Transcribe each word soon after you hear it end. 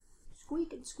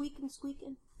squeaking, squeaking,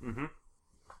 squeaking. Mm-hmm.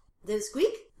 Did it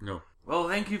squeak? No. Well,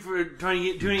 thank you for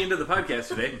tuning into the podcast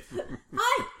today.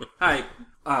 Hi.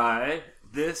 Hi.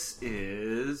 This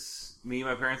is me,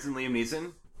 my parents, and Liam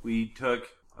Neeson. We took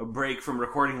a break from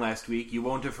recording last week. You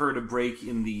won't have heard a break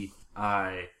in the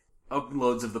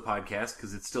uploads of the podcast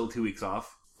because it's still 2 weeks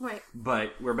off. Right.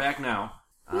 But we're back now.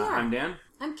 I'm Dan.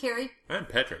 I'm Carrie. I'm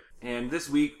Patrick. And this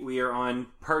week we are on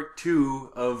part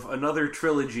 2 of another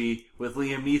trilogy with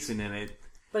Liam Neeson in it.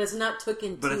 But it's not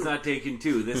Taken 2. But it's not Taken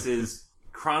 2. This is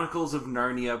Chronicles of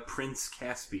Narnia, Prince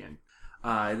Caspian.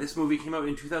 This movie came out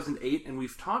in 2008, and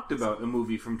we've talked about a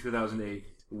movie from 2008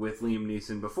 with Liam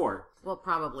Neeson before. Well,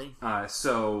 probably.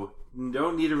 So,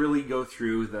 don't need to really go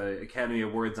through the Academy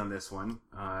Awards on this one.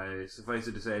 Suffice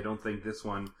it to say, I don't think this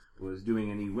one was doing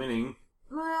any winning.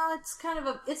 Well, it's kind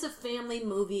of it's a family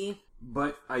movie.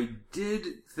 But I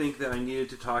did think that I needed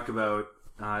to talk about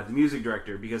the music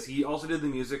director, because he also did the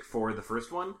music for the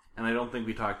first one, and I don't think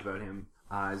we talked about him.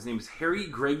 His name is Harry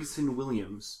Gregson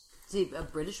Williams. Is he a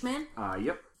British man?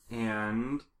 Yep.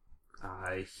 And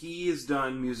he has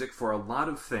done music for a lot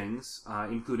of things,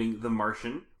 including The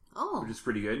Martian, which is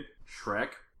pretty good.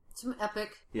 Shrek. Some epic.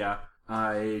 Yeah.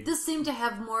 This seemed to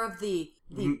have more of the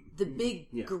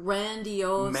big,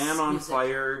 grandiose Man on music.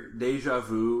 Fire, Deja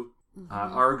Vu,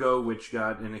 Argo, which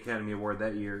got an Academy Award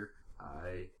that year.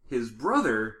 His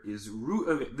brother is...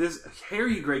 this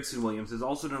Harry Gregson Williams has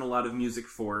also done a lot of music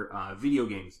for video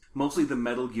games. Mostly the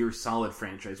Metal Gear Solid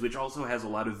franchise, which also has a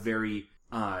lot of very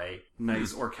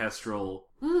nice orchestral,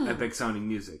 epic-sounding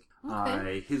music.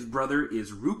 Okay. His brother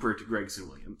is Rupert Gregson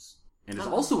Williams, and is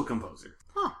also a composer.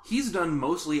 Huh. He's done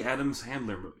mostly Adam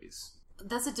Sandler movies.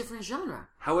 That's a different genre.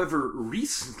 However,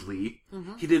 recently,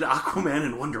 he did Aquaman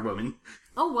and Wonder Woman.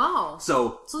 Oh, wow.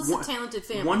 So it's a talented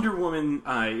family. Wonder Woman,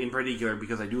 in particular,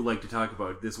 because I do like to talk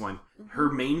about this one,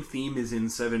 her main theme is in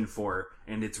 7/4,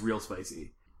 and it's real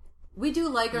spicy. We do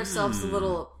like ourselves a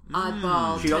little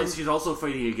oddball. She's also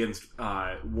fighting against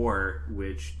War,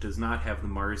 which does not have the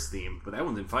Mars theme, but that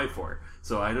one's in 5/4.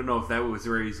 So I don't know if that was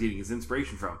where he's getting his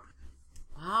inspiration from.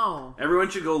 Wow. Everyone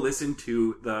should go listen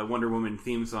to the Wonder Woman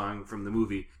theme song from the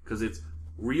movie, because it's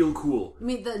real cool. You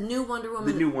mean the new Wonder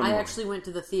Woman? The new Wonder Woman. I actually went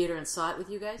to the theater and saw it with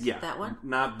you guys? Yeah. That one?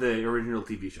 Not the original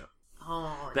TV show.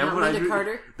 Oh, That not one Linda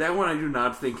Carter? That one I do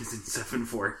not think is in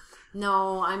 7/4.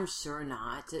 No, I'm sure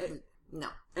not. No.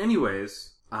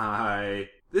 Anyways,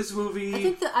 this movie... I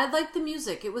think I liked the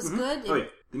music. It was good. Oh, yeah.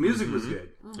 The music was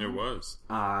good. It was.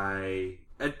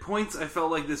 At points, I felt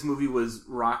like this movie was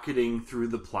rocketing through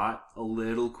the plot a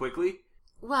little quickly.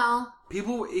 Well...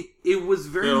 It was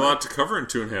very... They had a lot to cover in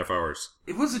 2.5 hours.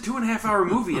 It was a 2.5-hour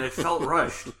movie, and it felt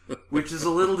rushed, which is a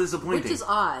little disappointing. Which is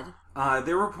odd.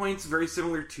 There were points very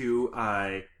similar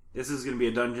to... this is going to be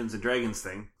a Dungeons & Dragons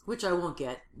thing. Which I won't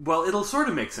get. Well, it'll sort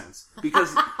of make sense.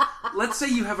 Because let's say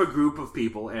you have a group of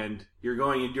people, and you're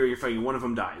going and doing your fighting, and one of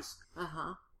them dies.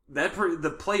 Uh-huh.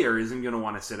 The player isn't going to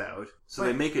want to sit out, so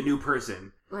they make a new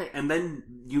person. Right. And then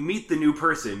you meet the new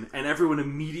person, and everyone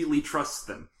immediately trusts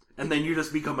them. And then you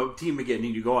just become a team again,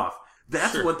 and you go off.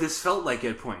 That's what this felt like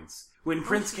at points. When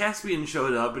Prince Caspian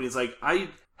showed up, and he's like, I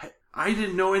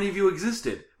didn't know any of you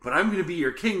existed, but I'm going to be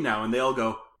your king now. And they all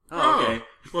go, oh, okay.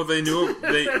 Well, they knew,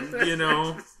 they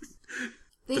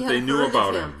knew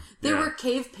about him. There were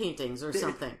cave paintings or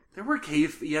something. There were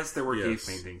cave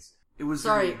paintings. It was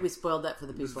Sorry, we spoiled that for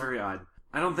the people. It was very odd.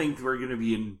 I don't think we're going to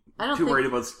be worried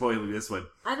about spoiling this one.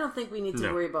 I don't think we need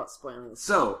to worry about spoiling this.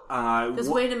 So, because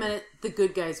wait a minute, the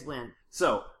good guys win.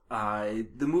 So, the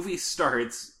movie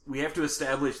starts, we have to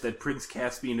establish that Prince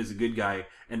Caspian is a good guy,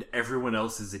 and everyone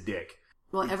else is a dick.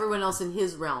 Well, everyone else in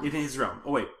his realm. In his realm.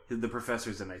 Oh wait, the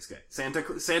professor's a nice guy. Santa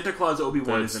Claus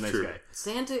Obi-Wan is a nice guy.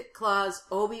 Santa Claus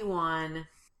Obi-Wan,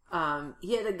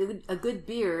 he had a good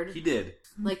beard. He did.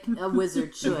 Like a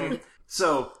wizard should.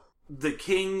 So, the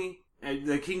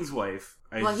king's wife...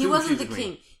 he wasn't the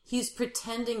king. He's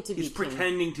pretending to be king. He's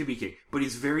pretending to be king. But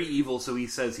he's very evil, so he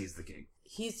says he's the king.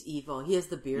 He's evil. He has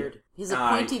the beard. Yeah. He has a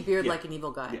pointy beard like an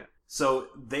evil guy. Yeah. So,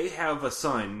 they have a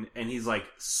son, and he's like,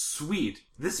 sweet,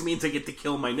 this means I get to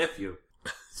kill my nephew.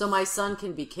 So my son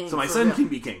can be king. Can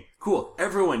be king. Cool.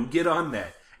 Everyone, get on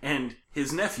that. And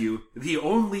his nephew, the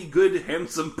only good,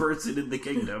 handsome person in the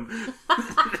kingdom...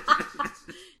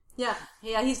 Yeah,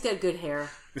 he's got good hair.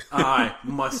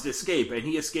 Must escape. And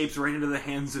he escapes right into the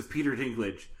hands of Peter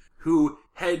Dinklage,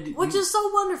 which is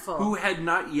so wonderful. Who had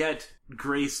not yet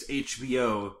graced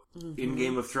HBO in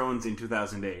Game of Thrones in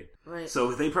 2008. Right.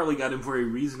 So they probably got him for a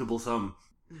reasonable sum.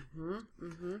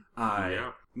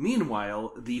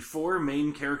 Meanwhile, the 4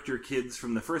 main character kids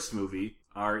from the first movie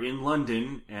are in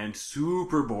London and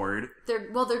super bored.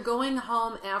 They're going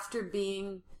home after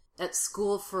being at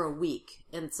school for a week,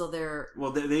 and so they're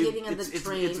they getting on the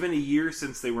train. It's been a year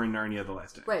since they were in Narnia the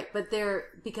last time. Right, but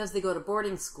because they go to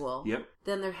boarding school. Yep.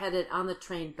 Then they're headed on the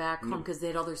train back home because they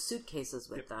had all their suitcases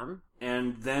with them.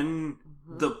 And then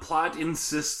the plot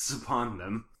insists upon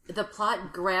them. The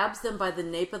plot grabs them by the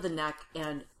nape of the neck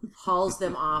and hauls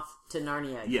them off to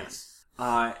Narnia again. Yes.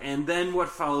 And then what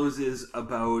follows is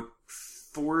about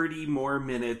 40 more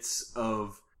minutes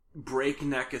of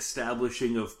breakneck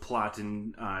establishing of plot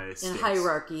and and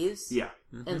hierarchies. Yeah.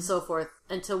 And so forth,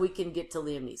 until we can get to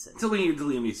Liam Neeson. Until we get to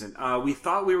Liam Neeson. We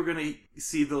thought we were going to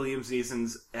see the Liam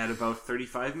Neesons at about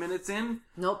 35 minutes in.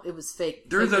 Nope, it was fake.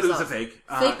 Turns out it was a fake.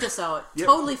 Faked us out. Yep.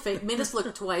 Totally fake. Made us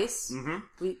look twice.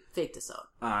 We faked us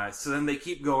out. So then they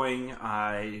keep going.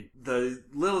 The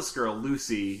littlest girl,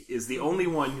 Lucy, is the only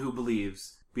one who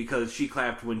believes, because she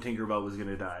clapped when Tinkerbell was going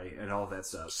to die and all that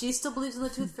stuff. She still believes in the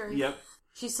Tooth Fairy. Yep.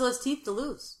 She still has teeth to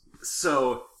lose.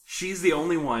 So she's the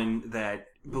only one that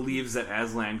believes that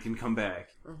Aslan can come back.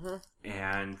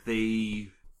 And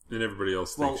everybody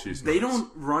else thinks she's they nuts.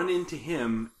 don't run into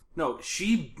him. No,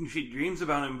 she dreams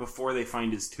about him before they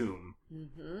find his tomb.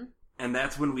 And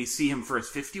that's when we see him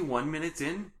first, 51 minutes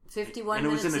in. 51 and it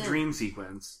minutes was in a dream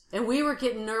sequence. And we were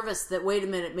getting nervous that, wait a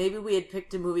minute, maybe we had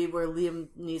picked a movie where Liam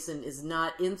Neeson is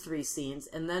not in 3 scenes,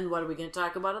 and then what are we going to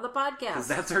talk about on the podcast? Because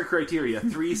that's our criteria,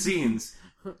 3 scenes.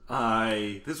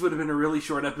 This would have been a really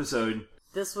short episode.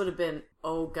 This would have been,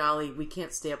 oh golly, we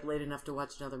can't stay up late enough to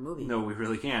watch another movie. No, we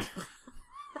really can't.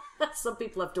 Some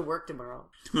people have to work tomorrow.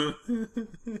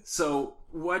 So,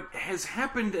 what has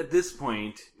happened at this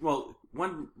point... Well,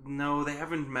 they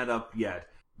haven't met up yet.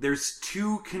 There's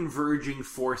 2 converging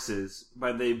forces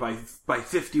by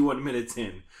 51 minutes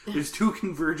in. There's 2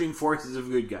 converging forces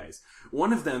of good guys.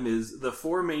 One of them is the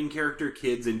 4 main character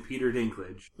kids and Peter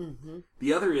Dinklage.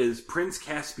 The other is Prince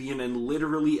Caspian and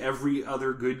literally every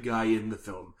other good guy in the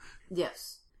film.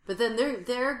 Yes. But then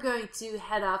they're going to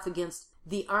head off against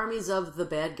the armies of the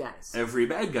bad guys. Every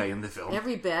bad guy in the film.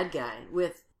 Every bad guy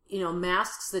with,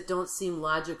 masks that don't seem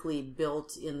logically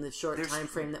built in the short time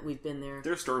frame that we've been there.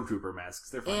 They're stormtrooper masks.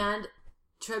 They're fine. And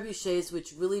trebuchets,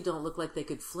 which really don't look like they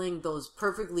could fling those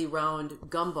perfectly round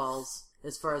gumballs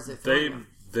as far as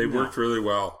They worked really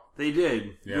well. They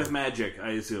did. Yeah. With magic,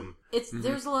 I assume.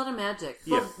 There's a lot of magic.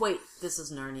 Yeah. Well, wait, this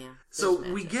is Narnia. So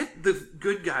we get the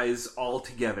good guys all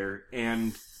together,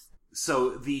 and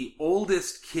so the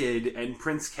oldest kid and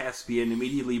Prince Caspian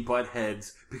immediately butt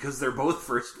heads because they're both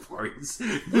firstborns.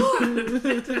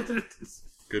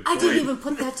 Good point. I didn't even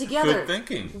put that together. Good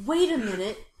thinking. Wait a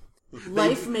minute.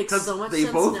 Life makes so much sense now.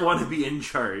 They both want to be in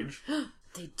charge.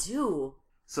 They do.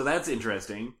 So that's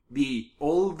interesting. The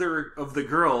older of the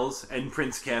girls and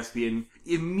Prince Caspian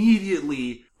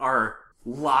immediately are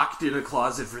locked in a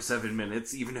closet for 7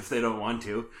 minutes, even if they don't want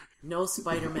to. No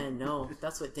Spider-Man, no.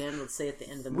 That's what Dan would say at the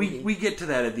end of the movie. We get to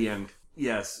that at the end,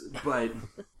 yes, but...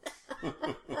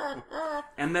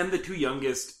 And then the 2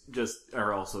 youngest just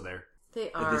are also there. They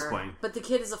are. At this point. But the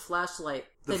kid is a flashlight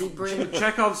that he brings.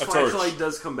 Chekhov's flashlight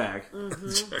does come back.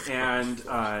 And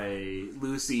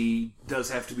Lucy does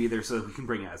have to be there so that we can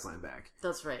bring Aslan back.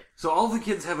 That's right. So all the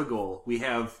kids have a goal.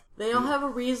 They all have a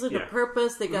reason, a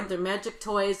purpose. They got their magic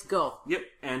toys. Go. Yep.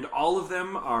 And all of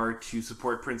them are to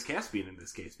support Prince Caspian in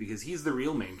this case, because he's the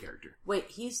real main character. Wait,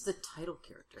 he's the title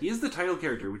character. He is the title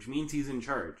character, which means he's in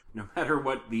charge, no matter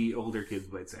what the older kids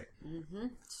might say.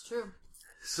 It's true.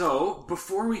 So,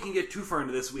 before we can get too far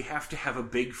into this, we have to have a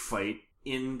big fight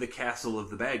in the castle of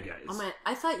the bad guys. Oh man,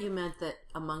 I thought you meant that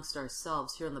amongst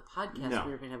ourselves here on the podcast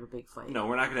we were going to have a big fight. No,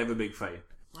 we're not going to have a big fight.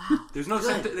 Wow. There's no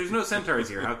centaurs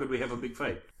here. How could we have a big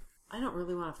fight? I don't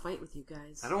really want to fight with you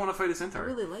guys. I don't want to fight a centaur. I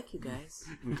really like you guys.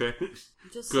 Okay. I'm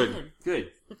just Good. saying.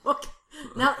 Good. Okay.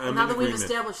 Now that we've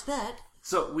established that.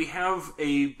 So, we have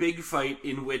a big fight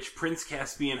in which Prince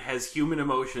Caspian has human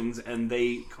emotions and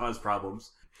they cause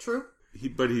problems. True.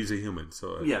 But he's a human,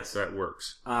 so yes. That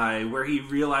works. Where he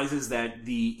realizes that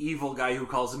the evil guy who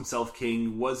calls himself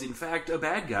king was in fact a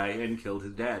bad guy and killed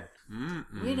his dad.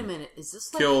 Wait a minute, is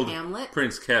this like Killed Hamlet?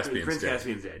 Prince Caspian's Prince dad.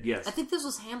 Caspian's dad, yes. I think this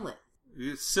was Hamlet.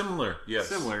 It's similar, yes.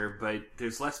 Similar, but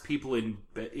there's less people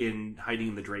in hiding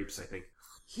in the drapes, I think.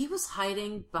 He was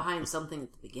hiding behind something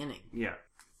at the beginning. Yeah.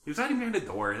 He was hiding behind a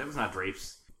door. That was not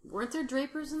drapes. Weren't there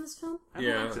drapers in this film?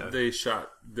 Yeah, so. They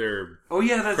shot their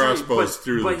that's crossbows right.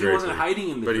 through the drapery. But he wasn't hiding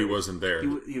in the But drapes. he wasn't there.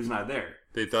 He was not there.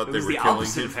 They thought it they was were the killing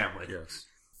opposite him. of Hamlet. Yes.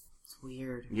 It's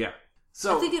weird. Yeah.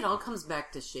 So I think it all comes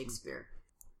back to Shakespeare.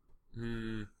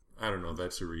 I don't know.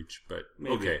 That's a reach, but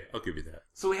maybe. Okay, I'll give you that.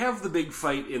 So we have the big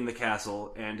fight in the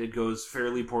castle, and it goes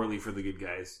fairly poorly for the good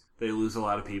guys. They lose a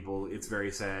lot of people. It's very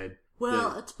sad.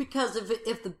 Well, it's because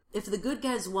if the good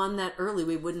guys won that early,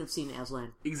 we wouldn't have seen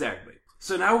Aslan. Exactly.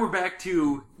 So now we're back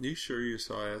to... You sure you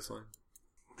saw Aslan?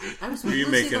 I was Were you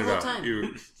Lucy making the it whole up? time.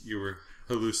 You were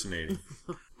hallucinating.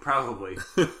 Probably.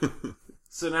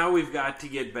 So now we've got to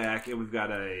get back, and we've got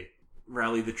to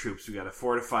rally the troops. We've got to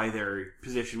fortify their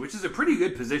position, which is a pretty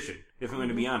good position, if I'm going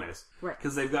to be honest. Right.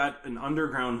 Because they've got an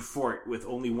underground fort with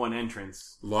only one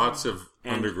entrance. Lots of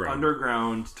And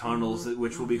underground tunnels,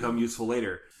 which will become useful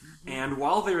later. And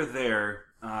while they're there,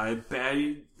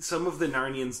 some of the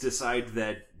Narnians decide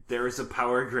that there is a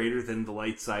power greater than the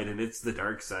light side, and it's the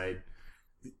dark side.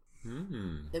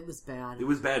 It was bad. It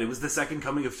was bad. It was the second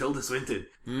coming of Tilda Swinton.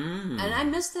 And I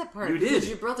missed that part. You did. Because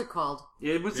your brother called.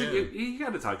 It was. You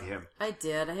got to talk to him. I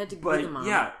did. I had to But give them on.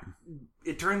 yeah,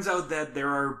 it turns out that there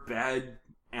are bad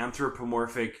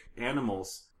anthropomorphic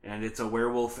animals, and it's a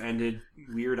werewolf and a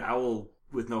weird owl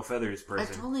with no feathers I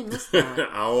person. totally missed that.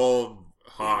 Owl,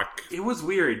 hawk. It was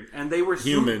weird, and they were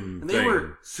Human they thing.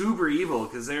 were super evil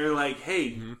because they're like,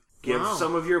 "Hey, give Wow.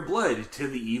 some of your blood to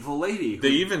the evil lady." They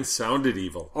even sounded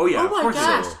evil. Oh yeah, Oh of my course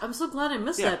gosh! they did. I'm so glad I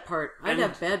missed Yeah. that part. I'd And-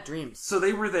 have bad dreams. So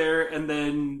they were there, and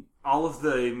then all of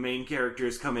the main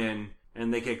characters come in,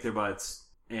 and they kick their butts.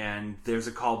 And there's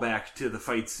a callback to the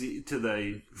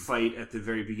fight at the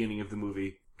very beginning of the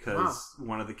movie because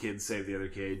one of the kids saved the other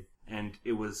kid, and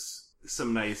it was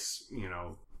some nice,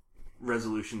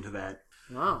 resolution to that.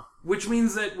 Wow. Which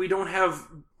means that we don't have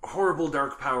horrible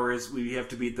dark powers. We have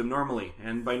to beat them normally,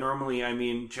 and by normally I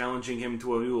mean challenging him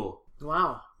to a duel,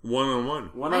 Wow. One-on-one.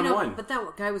 one I on know, one. but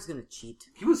that guy was going to cheat.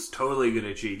 He was totally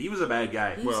gonna cheat. He was a bad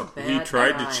guy. He's Well, a he bad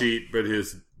tried guy. to cheat, but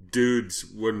his dudes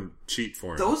wouldn't cheat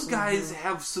for him. Those guys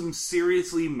have some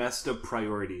seriously messed up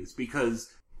priorities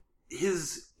because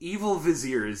his evil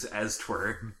viziers, as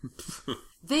 'twere.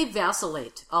 They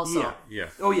vacillate, also. Yeah. Yeah.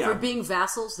 Oh yeah. For being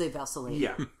vassals, they vacillate.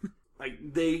 Yeah.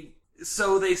 they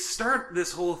start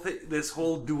this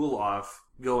whole duel off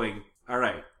going, all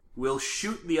right, we'll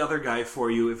shoot the other guy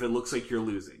for you if it looks like you're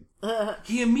losing.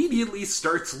 He immediately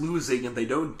starts losing and they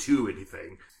don't do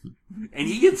anything. And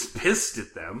he gets pissed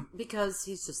at them. Because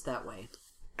he's just that way.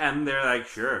 And they're like,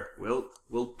 sure,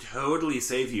 we'll totally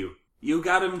save you. You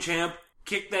got him, champ.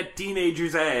 Kick that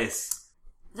teenager's ass.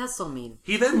 That's so mean.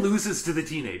 He then loses to the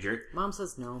teenager. Mom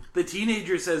says no. The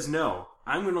teenager says, no,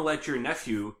 I'm going to let your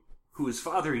nephew, whose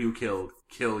father you killed,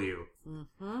 kill you.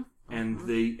 Mm-hmm.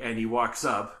 And he walks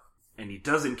up, and he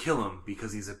doesn't kill him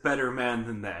because he's a better man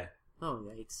than that. Oh,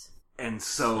 yikes. And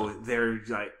so they're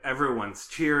like, everyone's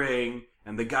cheering,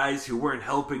 and the guys who weren't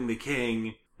helping the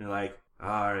king, they're like,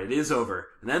 it is over.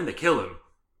 And then they kill him.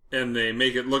 And they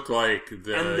make it look like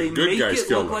the And they good make guys it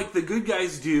killed look him. like the good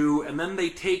guys do, and then they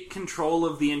take control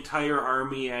of the entire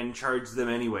army and charge them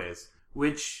anyways.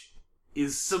 Which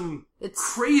is some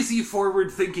crazy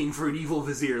forward thinking for an evil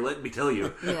vizier, let me tell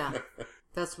you. Yeah.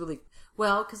 That's really...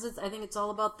 Well, because I think it's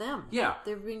all about them. Yeah.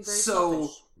 They're being very So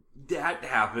selfish. that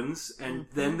happens, and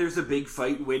then there's a big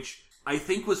fight, which I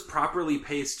think was properly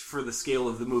paced for the scale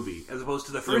of the movie, as opposed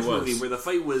to the first was. movie where the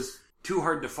fight was too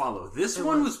hard to follow. This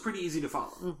one was pretty easy to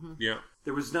follow. Mm-hmm. Yeah.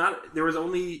 There was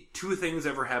only two things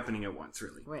ever happening at once,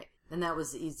 really. Right. And that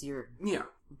was easier. Yeah,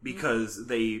 because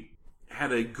they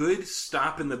had a good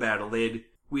stop in the battle.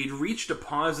 We'd reached a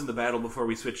pause in the battle before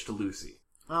we switched to Lucy.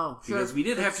 Oh, sure. Because we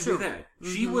did have That's to do true. that.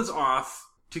 She was off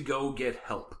to go get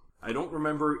help. I don't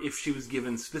remember if she was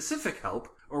given specific help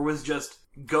or was just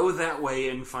go that way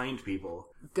and find people.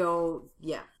 Go,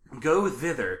 yeah. Go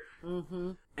thither.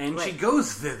 Mm-hmm. And she Right.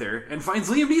 goes thither and finds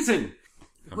Liam Neeson.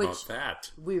 How Which- about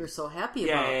that? We were so happy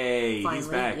about. Yay, Finally. he's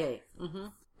back. Yay. Mm-hmm.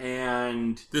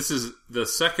 And This is the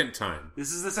second time.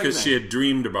 this is the second Because she time. had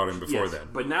dreamed about him before Yes, then.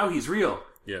 but now he's real.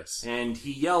 Yes. And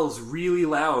he yells really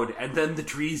loud, and then the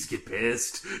trees get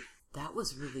pissed. That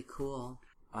was really cool.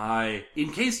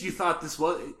 In case you thought this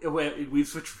was... We've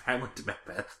switched from Hamlet to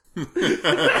Macbeth.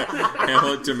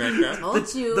 Hamlet to Macbeth.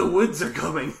 Told you. The woods are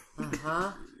coming.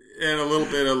 Uh-huh. And a little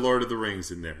bit of Lord of the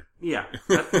Rings in there. Yeah,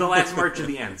 that's the last March of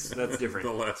the Ents. That's different.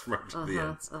 The last march of the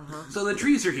end. So the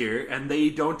trees are here, and they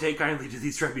don't take kindly to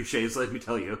these trebuchets, let me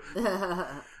tell you.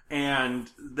 And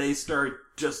they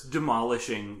start just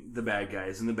demolishing the bad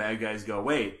guys, and the bad guys go,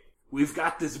 wait, we've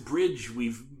got this bridge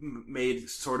we've made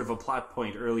sort of a plot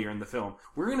point earlier in the film.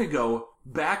 We're going to go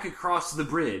back across the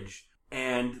bridge,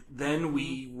 and then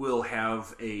we will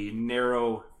have a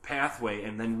narrow pathway,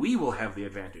 and then we will have the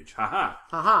advantage. Ha-ha.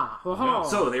 Haha. Ho-ho.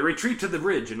 So they retreat to the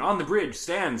bridge, and on the bridge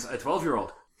stands a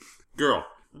 12-year-old Girl.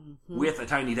 with a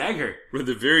tiny dagger. With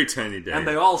a very tiny dagger. And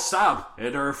they all stop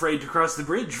and are afraid to cross the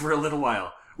bridge for a little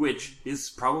while, which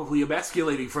is probably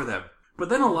emasculating for them. But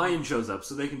then a lion shows up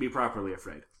so they can be properly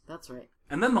afraid. That's right.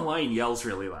 And then the lion yells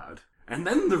really loud. And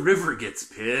then the river gets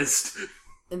pissed.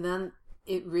 And then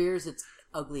it rears its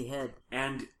ugly head.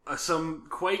 And some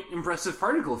quite impressive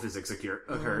particle physics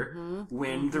occur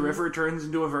when the river turns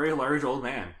into a very large old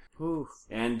man. Oof.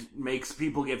 And makes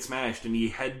people get smashed, and he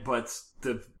headbutts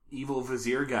the evil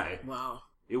vizier guy. Wow.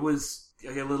 It was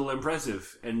a little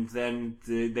impressive, and then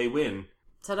they win.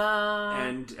 Ta-da!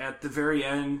 And at the very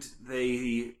end,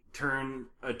 they turn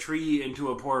a tree into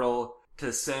a portal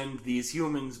to send these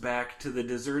humans back to the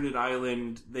deserted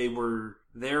island they were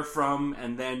there from,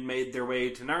 and then made their way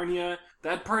to Narnia.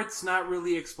 That part's not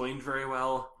really explained very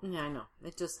well. Yeah, I know.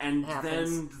 It just And happens.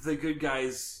 then the good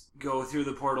guys go through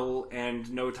the portal,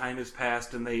 and no time has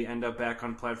passed, and they end up back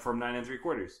on platform 9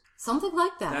 3/4. Something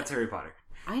like that. That's Harry Potter.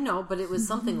 I know, but it was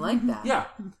something like that. Yeah.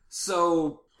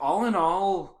 So, all in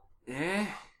all,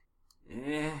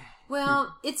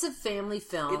 Well, it's a family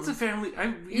film. It's a family...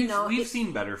 we've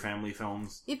seen better family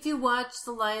films. If you watch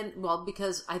The Lion... Well,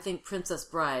 because I think Princess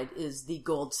Bride is the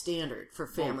gold standard for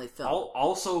family film.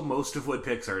 Also, most of what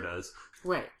Pixar does.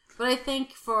 Right. But I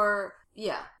think for...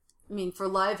 Yeah. I mean, for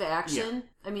live action,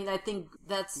 I mean, I think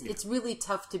it's really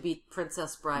tough to beat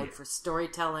Princess Bride for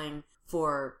storytelling,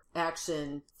 for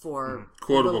action, for...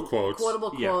 Quotable quotes.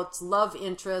 Quotable quotes, love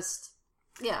interest.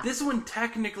 Yeah. This one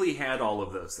technically had all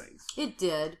of those things. It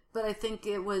did, but I think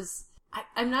it was...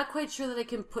 I'm not quite sure that I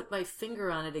can put my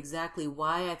finger on it exactly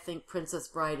why I think Princess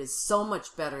Bride is so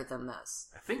much better than this.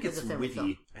 I think as it's a family witty.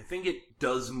 film. I think it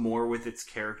does more with its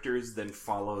characters than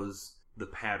follows the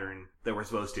pattern that we're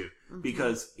supposed to.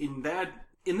 Because in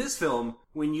this film,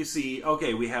 when you see,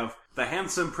 okay, we have the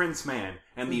handsome prince man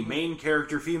and the main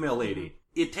character female lady,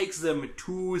 it takes them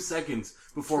 2 seconds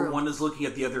before True. one is looking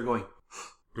at the other going,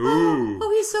 Ooh.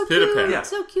 Oh, he's so Pitter-pat. cute, Yeah.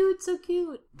 so cute, so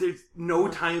cute. there's no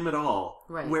time at all.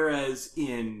 Right. Whereas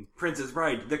in Princess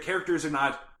Bride, the characters are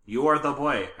not, you are the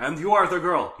boy and you are the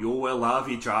girl. You will love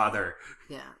each other.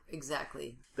 Yeah,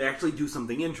 exactly. They actually do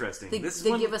something interesting. They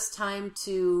give us time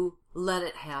to let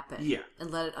it happen. Yeah. And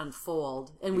let it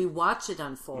unfold. And we watch it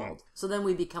unfold. So then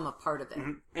we become a part of it.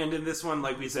 And in this one,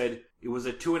 like we said, it was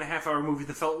a 2.5-hour movie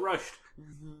that felt rushed.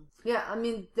 Yeah, I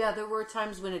mean, there were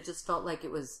times when it just felt like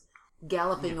it was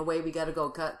galloping away. We gotta go.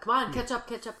 Come on, catch up.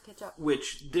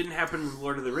 Which didn't happen with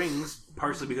Lord of the Rings,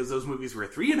 partially because those movies were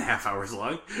 3.5 hours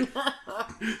long.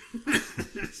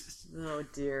 Oh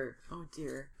dear.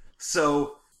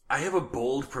 So, I have a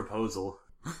bold proposal.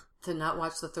 To not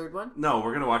watch the third one? No,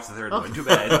 we're going to watch the third one. Too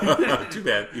bad. Too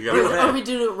bad. You got Or we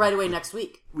do it right away next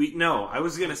week. No, I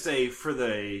was going to say for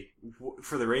the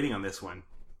rating on this one,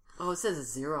 Oh, it says a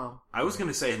 0. I was going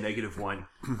to say a -1.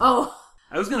 Oh,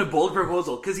 I was going to bold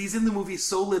proposal because he's in the movie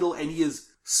so little and he is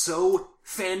so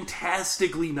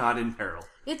fantastically not in peril.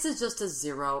 it's just a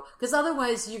 0. Because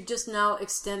otherwise you've just now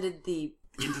extended the...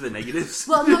 Into the negatives.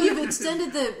 Well, no, you've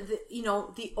extended the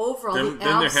overall, then the there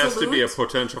absolute... has to be a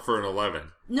potential for an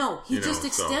 11. No, he You just know,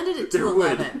 so- extended it to There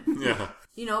would. 11. Yeah.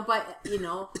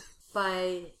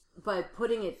 By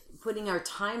putting our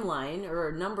timeline or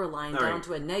our number line All down right.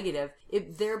 to a negative,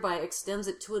 it thereby extends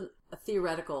it to a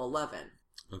theoretical 11.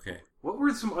 Okay.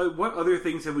 What other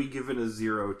things have we given a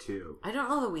 0 to? I don't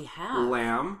know that we have.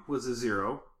 Lamb was a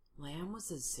 0. Lamb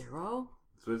was a 0?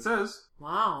 That's what it says.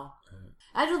 Wow.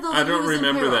 I don't know. I that he don't was in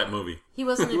remember peril. that movie. He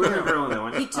wasn't He in wasn't in peril. peril in that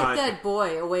one. He took that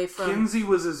boy away from... Kinsey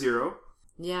was a 0.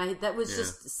 Yeah, that was Yeah.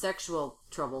 just sexual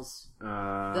troubles.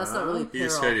 That's That's not really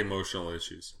He's peril. had emotional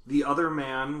issues. The Other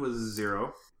Man was a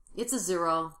 0. It's a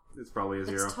 0. It's probably a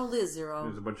 0. It's totally a 0.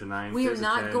 There's a bunch of 9s. We are There's a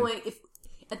not 10. going...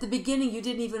 At the beginning, you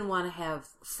didn't even want to have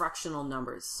fractional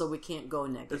numbers, so we can't go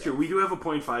negative. That's true. We do have a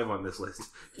 0.5 on this list.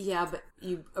 Yeah, but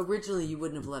originally you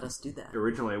wouldn't have let us do that.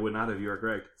 Originally, I would not have. You are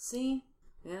correct. See?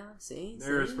 Yeah, see?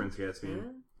 There's see? Prince Caspian.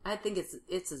 Yeah. I think it's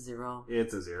a 0.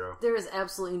 It's a 0. There is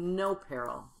absolutely no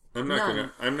peril. I'm not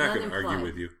None. gonna None argue implied.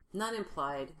 with you. None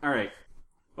implied. All right.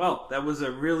 Well, that was a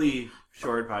really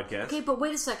short podcast. Okay, but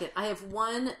wait a second. I have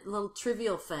one little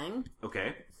trivial thing.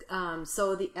 Okay.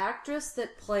 So the actress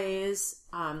that plays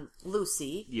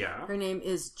Lucy, Yeah. her name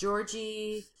is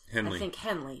Georgie Henley. I think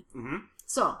Henley. Mm-hmm.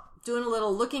 So, doing a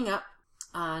little looking up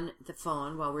on the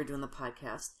phone while we're doing the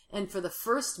podcast. And for the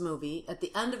first movie, at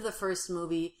the end of the first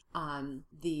movie,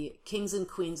 the kings and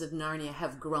queens of Narnia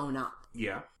have grown up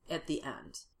Yeah. at the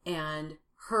end. And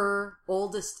her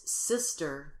oldest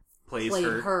sister Plays played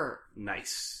her. her.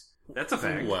 Nice. That's a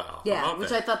fact. Wow. Yeah, How about which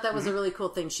that? I thought that was a really cool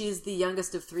thing. She's the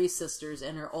youngest of 3 sisters,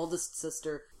 and her oldest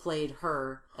sister played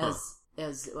her as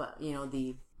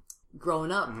the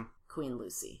grown up Queen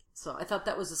Lucy. So I thought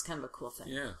that was just kind of a cool thing.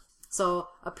 Yeah. So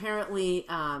apparently,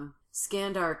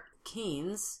 Skandar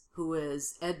Keynes, who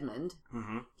is Edmund,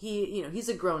 he's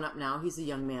a grown up now. He's a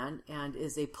young man and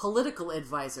is a political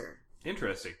advisor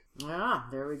Interesting. Yeah,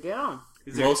 there we go.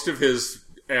 Most of his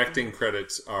acting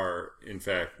credits are, in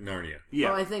fact, Narnia. Yeah.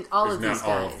 Well, I think all of these not guys.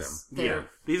 all of them. Yeah.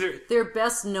 These are They're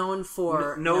best known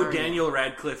for no Narnia. Daniel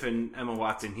Radcliffe and Emma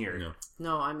Watson here. No.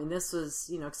 No, I mean this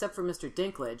was except for Mr.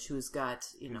 Dinklage, who's got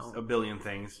A billion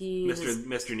things.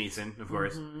 Mr. Neeson, of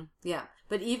course. Yeah,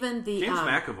 but even the James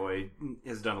McAvoy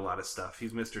has done a lot of stuff.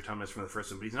 He's Mr. Thomas from the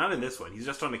first one, but he's not in this one. He's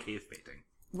just on a cave painting.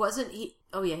 wasn't he?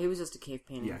 Oh yeah, he was just a cave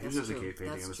painting. Yeah, he was That's just a true. cave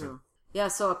painting. That's true. Yeah,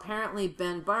 so apparently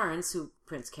Ben Barnes, who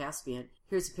Prince Caspian,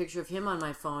 here's a picture of him on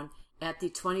my phone at the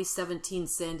 2017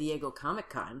 San Diego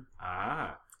Comic-Con.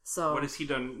 Ah. So What has he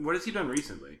done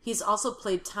recently? he's also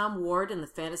played Tom Ward in the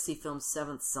fantasy film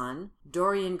Seventh Son,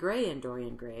 Dorian Gray in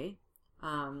Dorian Gray,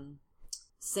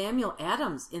 Samuel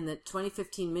Adams in the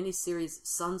 2015 miniseries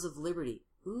Sons of Liberty.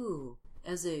 Ooh,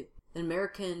 as an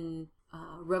American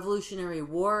Revolutionary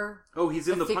War. Oh, he's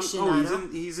in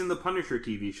aficionado. he's in the Punisher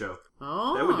TV show.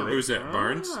 Oh, That would do it. Who's that,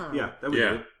 Barnes? Yeah, that would do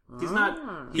it. He's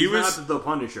not He was- not the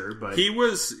Punisher, but He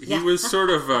was sort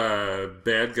of a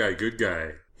bad guy, good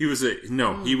guy. He was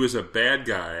a bad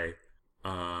guy.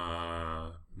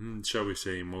 Shall we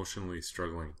say, emotionally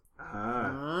struggling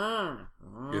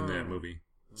in that movie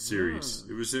series.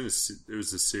 It was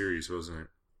a series, wasn't it?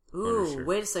 Ooh, Punisher.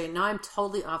 wait a second. Now I'm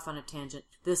totally off on a tangent.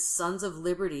 This Sons of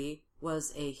Liberty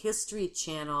was a History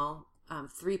Channel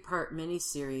 3-part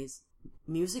miniseries.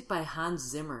 Music by Hans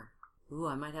Zimmer. Ooh,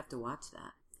 I might have to watch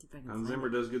that. See if I can Hans find Zimmer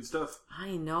it. does good stuff.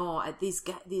 I know.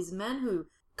 These men who...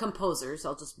 Composers,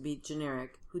 I'll just be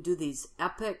generic, who do these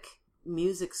epic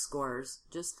music scores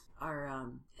just are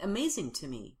amazing to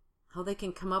me. How they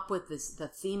can come up with the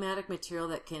thematic material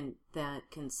that can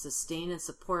sustain and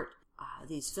support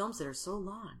these films that are so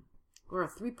long. Or a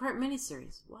 3-part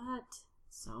miniseries. What?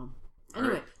 So,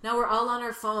 anyway, now we're all on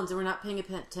our phones and we're not paying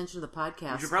attention to the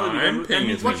podcast. We should probably I'm paying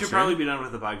we attention. should probably be done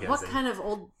with the podcast. What kind of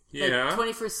old, Yeah.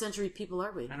 21st century people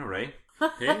are we? I know, right?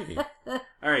 Hey,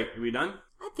 All right, are we done?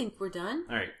 I think we're done.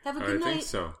 All right, Have a I good night. think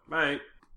so. bye.